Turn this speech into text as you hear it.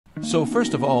So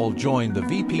first of all, join the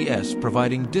VPS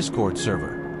providing Discord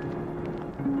server.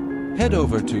 Head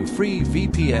over to Free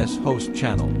VPS Host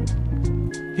channel.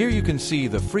 Here you can see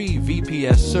the free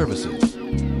VPS services.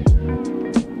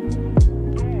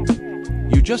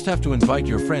 You just have to invite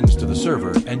your friends to the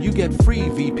server and you get free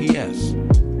VPS.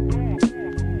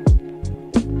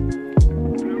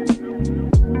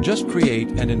 Just create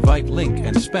and invite link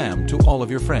and spam to all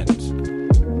of your friends.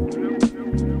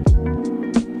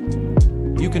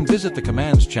 You can visit the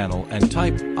commands channel and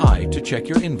type I to check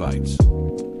your invites.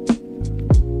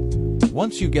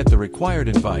 Once you get the required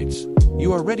invites,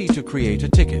 you are ready to create a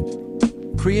ticket.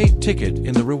 Create ticket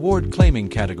in the reward claiming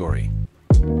category.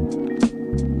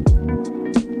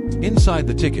 Inside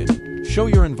the ticket, show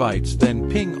your invites, then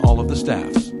ping all of the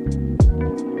staffs.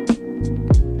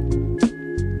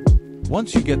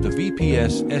 Once you get the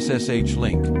VPS SSH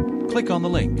link, click on the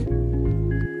link.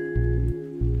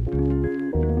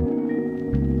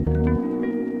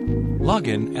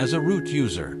 Login as a root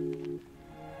user.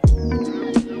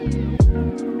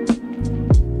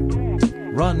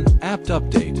 Run apt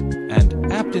update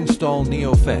and apt install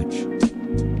neo-fetch.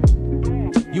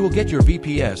 You will get your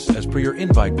VPS as per your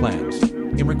invite plans.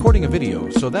 I'm recording a video,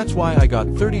 so that's why I got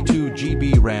 32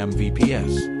 GB RAM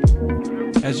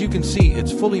VPS. As you can see,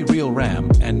 it's fully real RAM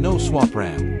and no swap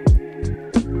RAM.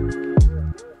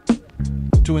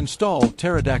 To install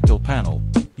Pterodactyl panel,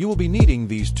 you will be needing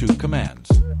these two commands.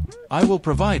 I will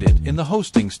provide it in the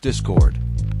hostings Discord.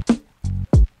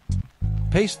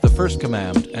 Paste the first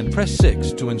command and press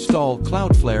 6 to install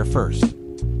Cloudflare first.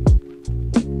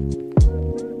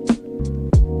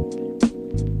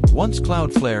 Once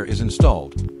Cloudflare is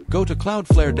installed, go to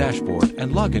Cloudflare dashboard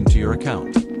and log into your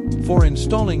account. For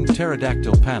installing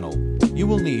Pterodactyl panel, you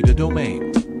will need a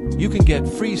domain. You can get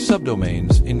free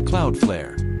subdomains in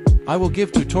Cloudflare. I will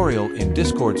give tutorial in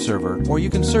Discord server, or you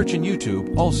can search in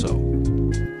YouTube also.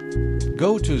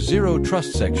 Go to Zero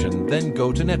Trust section, then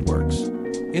go to Networks.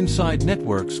 Inside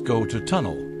Networks, go to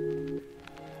Tunnel.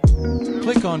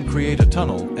 Click on Create a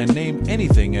tunnel and name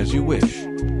anything as you wish.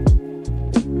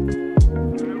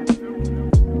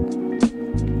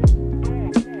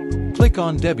 Click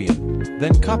on Debian.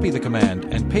 Then copy the command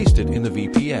and paste it in the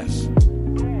VPS.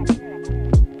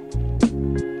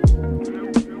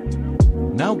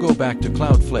 Now go back to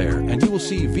Cloudflare and you will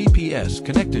see VPS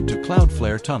connected to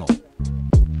Cloudflare tunnel.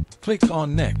 Click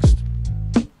on Next.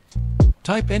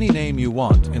 Type any name you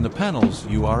want in the panel's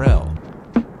URL.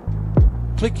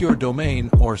 Click your domain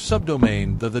or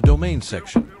subdomain the domain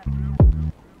section.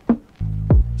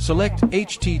 Select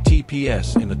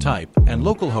HTTPS in the type and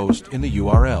localhost in the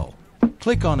URL.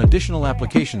 Click on Additional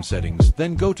Application Settings,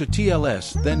 then go to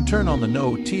TLS, then turn on the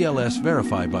No TLS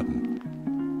Verify button.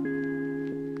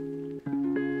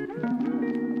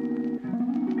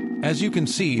 As you can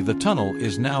see, the tunnel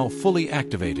is now fully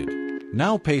activated.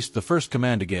 Now paste the first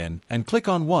command again and click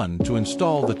on 1 to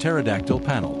install the Pterodactyl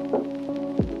panel.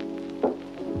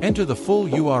 Enter the full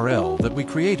URL that we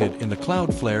created in the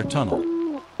Cloudflare tunnel.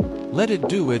 Let it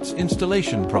do its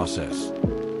installation process.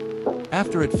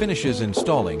 After it finishes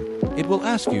installing, it will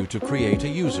ask you to create a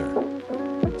user.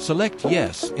 Select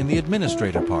Yes in the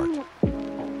administrator part.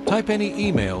 Type any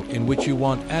email in which you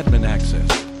want admin access.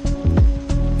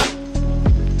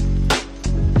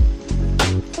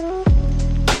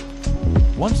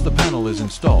 Once the panel is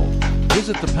installed,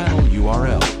 visit the panel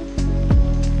URL.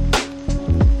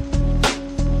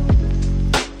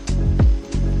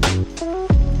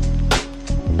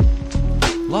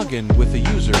 Log in with the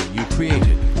user you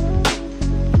created.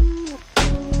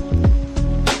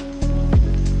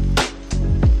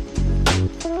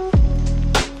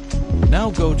 Now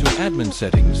go to Admin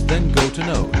Settings, then go to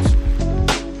Nodes.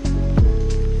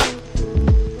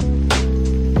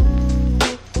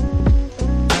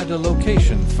 Add a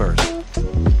location first.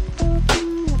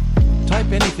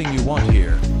 Type anything you want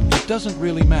here, it doesn't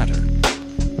really matter.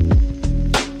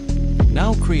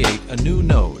 Now create a new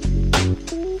node.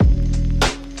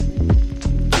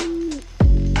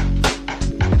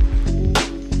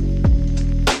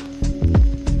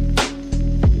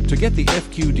 To get the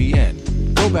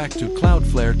FQDN, go back to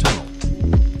Cloudflare tunnel.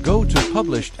 Go to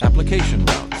Published Application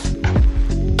Routes.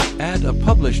 Add a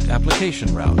published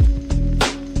application route.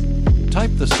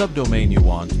 Type the subdomain you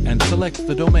want and select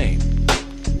the domain.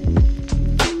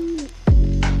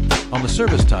 On the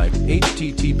service type,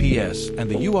 HTTPS and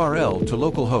the URL to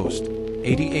localhost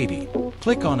 8080.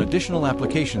 Click on Additional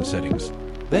Application Settings,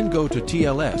 then go to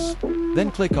TLS,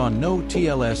 then click on No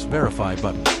TLS Verify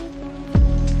button.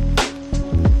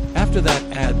 After that,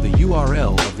 add the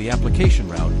URL of the application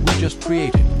route we just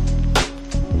created.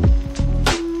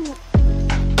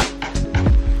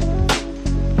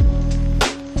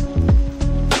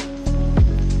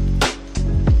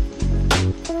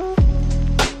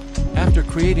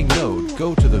 creating node,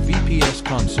 go to the VPS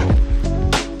console.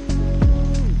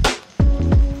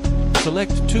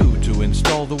 Select 2 to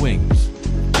install the wings.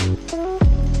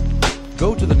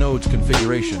 Go to the node's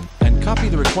configuration and copy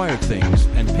the required things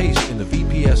and paste in the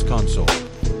VPS console.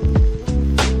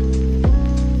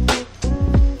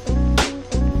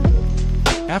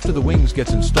 After the wings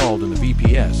gets installed in the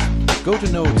VPS, go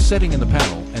to node setting in the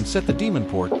panel and set the daemon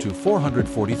port to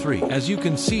 443. As you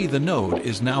can see, the node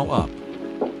is now up.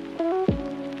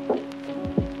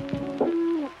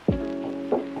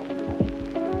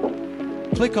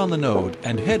 Click on the node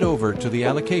and head over to the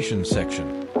allocations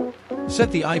section.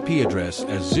 Set the IP address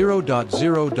as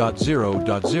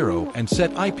 0.0.0.0 and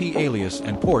set IP alias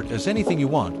and port as anything you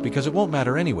want because it won't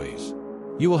matter anyways.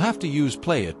 You will have to use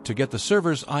playit to get the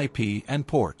server's IP and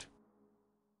port.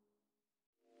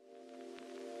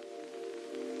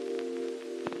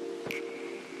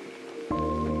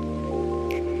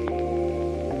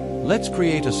 Let's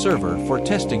create a server for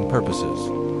testing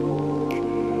purposes.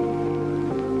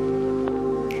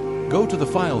 Go to the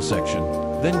File section,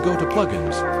 then go to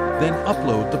Plugins, then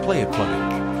upload the playit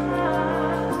plugin.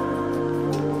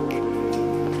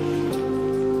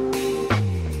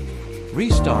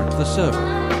 Restart the server.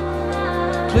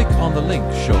 Click on the link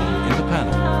shown in the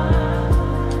panel.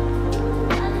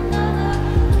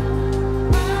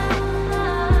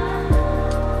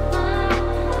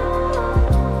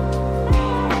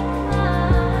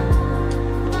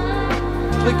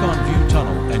 Click on View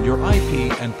Tunnel and your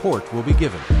IP and port will be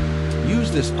given. Use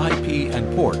this IP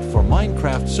and port for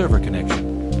Minecraft server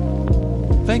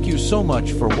connection. Thank you so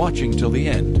much for watching till the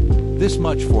end. This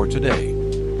much for today.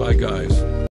 Bye guys.